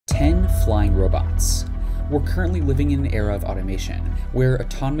flying robots. We're currently living in an era of automation, where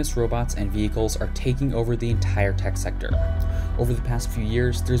autonomous robots and vehicles are taking over the entire tech sector. Over the past few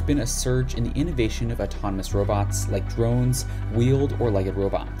years, there's been a surge in the innovation of autonomous robots like drones, wheeled or legged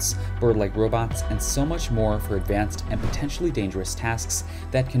robots, bird-like robots, and so much more for advanced and potentially dangerous tasks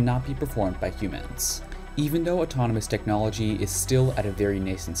that cannot be performed by humans. Even though autonomous technology is still at a very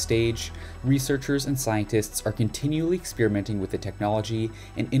nascent stage, researchers and scientists are continually experimenting with the technology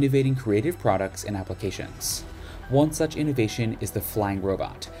and innovating creative products and applications. One such innovation is the flying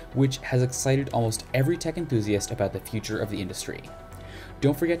robot, which has excited almost every tech enthusiast about the future of the industry.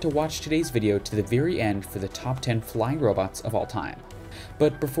 Don't forget to watch today's video to the very end for the top 10 flying robots of all time.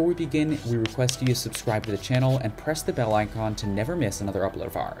 But before we begin, we request you to subscribe to the channel and press the bell icon to never miss another upload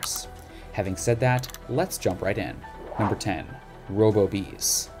of ours. Having said that, let's jump right in. Number 10.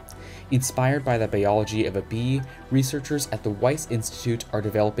 ROBOBEES. Inspired by the biology of a bee, researchers at the Weiss Institute are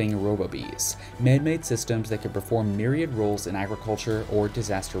developing ROBOBEES, man-made systems that can perform myriad roles in agriculture or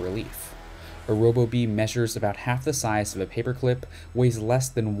disaster relief. A ROBOBEE measures about half the size of a paperclip, weighs less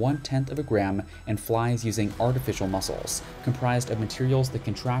than 1/10 of a gram, and flies using artificial muscles, comprised of materials that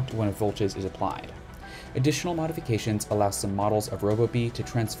contract when a voltage is applied. Additional modifications allow some models of ROBOBEE to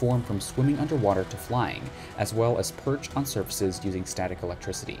transform from swimming underwater to flying, as well as perch on surfaces using static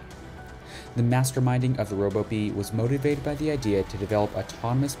electricity. The masterminding of the ROBOBEE was motivated by the idea to develop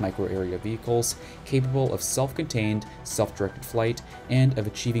autonomous micro-area vehicles capable of self-contained, self-directed flight and of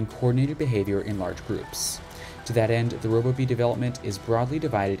achieving coordinated behavior in large groups. To that end, the ROBOBEE development is broadly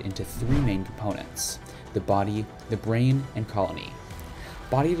divided into three main components: the body, the brain, and colony.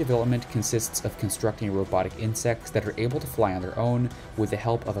 Body development consists of constructing robotic insects that are able to fly on their own with the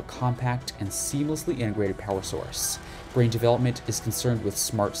help of a compact and seamlessly integrated power source. Brain development is concerned with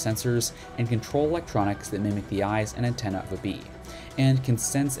smart sensors and control electronics that mimic the eyes and antenna of a bee, and can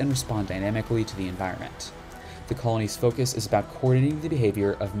sense and respond dynamically to the environment. The colony's focus is about coordinating the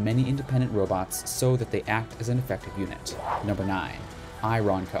behavior of many independent robots so that they act as an effective unit. Number 9.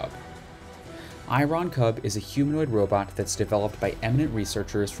 IRONCUB. IRONCUB is a humanoid robot that's developed by eminent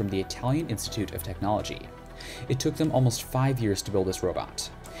researchers from the Italian Institute of Technology. It took them almost 5 years to build this robot.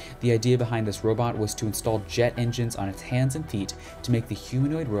 The idea behind this robot was to install jet engines on its hands and feet to make the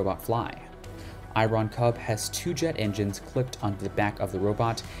humanoid robot fly. IRONCUB has 2 jet engines clipped onto the back of the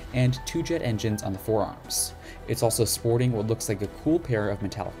robot and 2 jet engines on the forearms. It's also sporting what looks like a cool pair of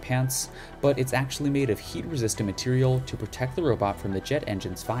metallic pants, but it's actually made of heat-resistant material to protect the robot from the jet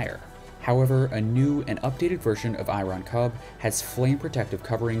engine's fire. However, a new and updated version of IRONCUB has flame protective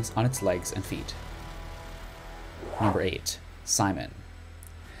coverings on its legs and feet. Number 8. CIMON.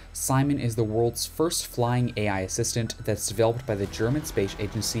 CIMON is the world's first flying AI assistant that's developed by the German space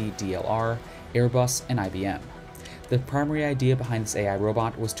agency DLR, Airbus, and IBM. The primary idea behind this AI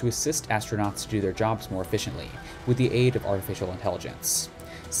robot was to assist astronauts to do their jobs more efficiently, with the aid of artificial intelligence.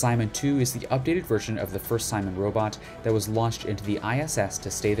 CIMON 2 is the updated version of the first CIMON robot that was launched into the ISS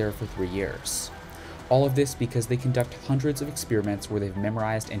to stay there for 3 years. All of this because they conduct hundreds of experiments where they've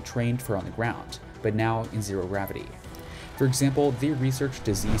memorized and trained for on the ground, but now in zero gravity. For example, they research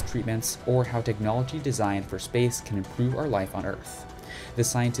disease treatments or how technology designed for space can improve our life on Earth. The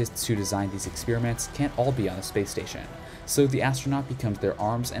scientists who designed these experiments can't all be on the space station, so the astronaut becomes their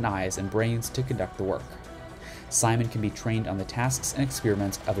arms and eyes and brains to conduct the work. CIMON can be trained on the tasks and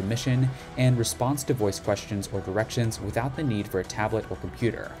experiments of a mission and responds to voice questions or directions without the need for a tablet or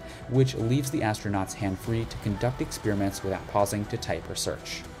computer, which leaves the astronauts hand-free to conduct experiments without pausing to type or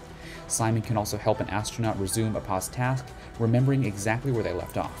search. CIMON can also help an astronaut resume a paused task, remembering exactly where they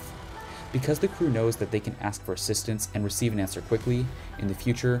left off. Because the crew knows that they can ask for assistance and receive an answer quickly, in the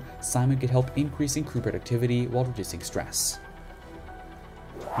future, CIMON could help increasing crew productivity while reducing stress.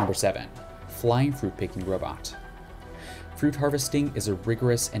 Number 7. Flying fruit picking robot. Fruit harvesting is a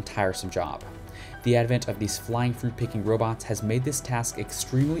rigorous and tiresome job. The advent of these flying fruit picking robots has made this task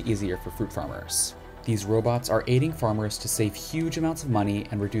extremely easier for fruit farmers. These robots are aiding farmers to save huge amounts of money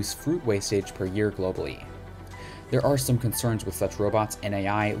and reduce fruit wastage per year globally. There are some concerns with such robots and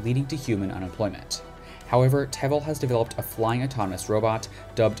AI leading to human unemployment. However, TEVL has developed a flying autonomous robot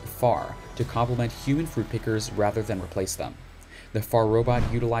dubbed FAR to complement human fruit pickers rather than replace them. The FAR robot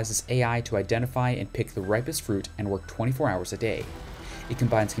utilizes AI to identify and pick the ripest fruit and work 24 hours a day. It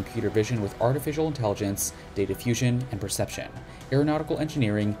combines computer vision with artificial intelligence, data fusion and perception, aeronautical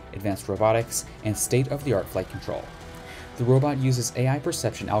engineering, advanced robotics, and state-of-the-art flight control. The robot uses AI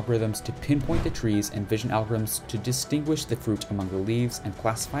perception algorithms to pinpoint the trees and vision algorithms to distinguish the fruit among the leaves and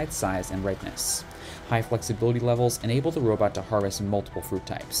classify its size and ripeness. High flexibility levels enable the robot to harvest multiple fruit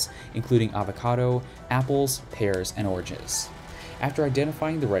types, including avocado, apples, pears, and oranges. After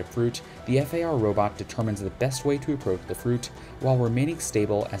identifying the ripe fruit, the FAR robot determines the best way to approach the fruit while remaining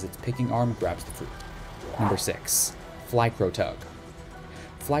stable as its picking arm grabs the fruit. Number 6. FLYCROTUG.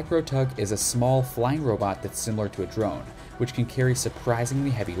 FLYCROTUG is a small flying robot that's similar to a drone, which can carry surprisingly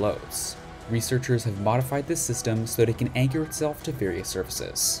heavy loads. Researchers have modified this system so that it can anchor itself to various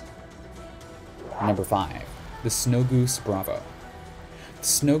surfaces. Number 5. The SNOWGOOSE Bravo. The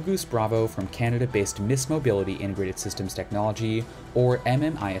SNOWGOOSE Bravo from Canada-based Miss Mobility Integrated Systems Technology, or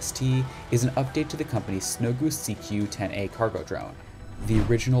MMIST, is an update to the company's SNOWGOOSE CQ-10A cargo drone. The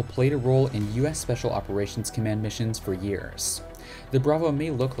original played a role in U.S. Special Operations Command missions for years. The Bravo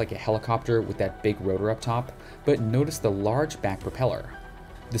may look like a helicopter with that big rotor up top, but notice the large back propeller.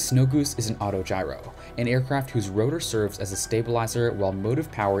 The SNOWGOOSE is an autogyro, an aircraft whose rotor serves as a stabilizer while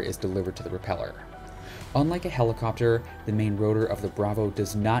motive power is delivered to the propeller. Unlike a helicopter, the main rotor of the Bravo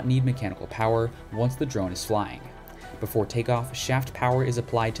does not need mechanical power once the drone is flying. Before takeoff, shaft power is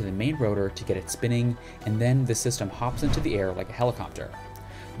applied to the main rotor to get it spinning, and then the system hops into the air like a helicopter.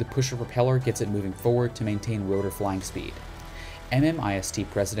 The pusher propeller gets it moving forward to maintain rotor flying speed. MMIST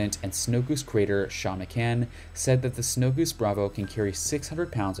president and SNOWGOOSE creator Sean McCann said that the SNOWGOOSE Bravo can carry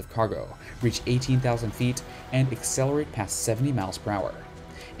 600 pounds of cargo, reach 18,000 feet, and accelerate past 70 miles per hour.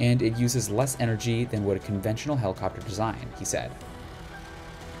 And it uses less energy than would a conventional helicopter design, he said.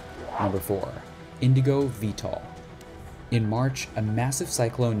 Number 4. INDAGO VTOL. In March, a massive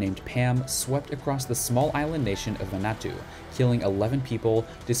cyclone named Pam swept across the small island nation of Vanuatu, killing 11 people,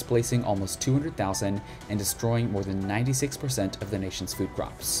 displacing almost 200,000, and destroying more than 96% of the nation's food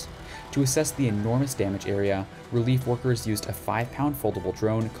crops. To assess the enormous damage area, relief workers used a 5-pound foldable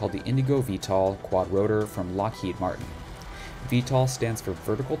drone called the INDAGO VTOL quadrotor from Lockheed Martin. VTOL stands for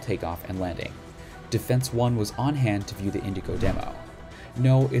Vertical Takeoff and Landing. Defense One was on hand to view the INDAGO demo.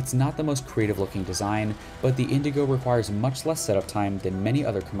 No, it's not the most creative looking design, but the INDAGO requires much less setup time than many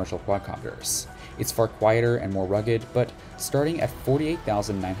other commercial quadcopters. It's far quieter and more rugged, but starting at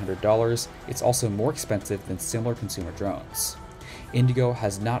 $48,900, it's also more expensive than similar consumer drones. INDAGO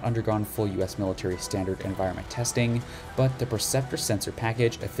has not undergone full US military standard environment testing, but the Perceptor sensor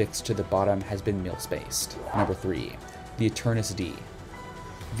package affixed to the bottom has been mil-spaced. Number 3. The ETURNAS D.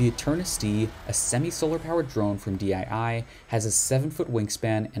 The ETURNAS D, a semi-solar powered drone from DII, has a 7-foot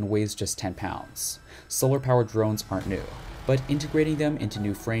wingspan and weighs just 10 pounds. Solar powered drones aren't new, but integrating them into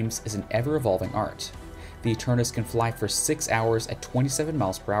new frames is an ever-evolving art. The ETURNAS can fly for 6 hours at 27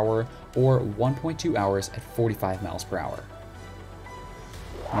 miles per hour or 1.2 hours at 45 miles per hour.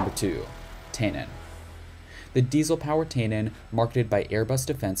 Number 2. TANAN. The diesel-powered TANAN, marketed by Airbus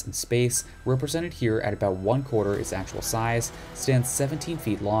Defence and Space, represented here at about 1/4 its actual size, stands 17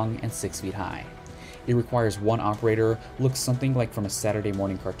 feet long and 6 feet high. It requires one operator, looks something like from a Saturday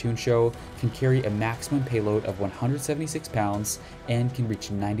morning cartoon show, can carry a maximum payload of 176 pounds, and can reach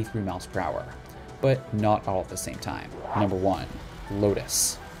 93 miles per hour. But not all at the same time. Number 1.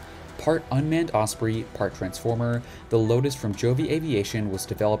 LOTUS. Part unmanned Osprey, part transformer, the LOTUS from Joby Aviation was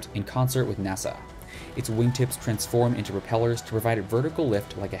developed in concert with NASA. Its wingtips transform into propellers to provide a vertical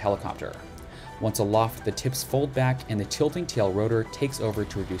lift like a helicopter. Once aloft, the tips fold back and the tilting tail rotor takes over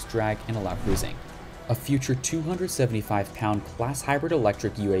to reduce drag and allow cruising. A future 275-pound class hybrid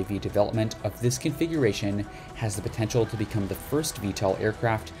electric UAV development of this configuration has the potential to become the first VTOL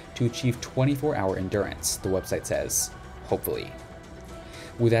aircraft to achieve 24-hour endurance, the website says. Hopefully.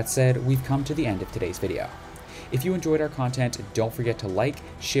 With that said, we've come to the end of today's video. If you enjoyed our content, don't forget to like,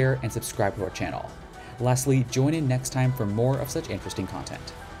 share, and subscribe to our channel. Lastly, join in next time for more of such interesting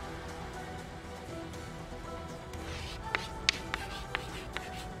content.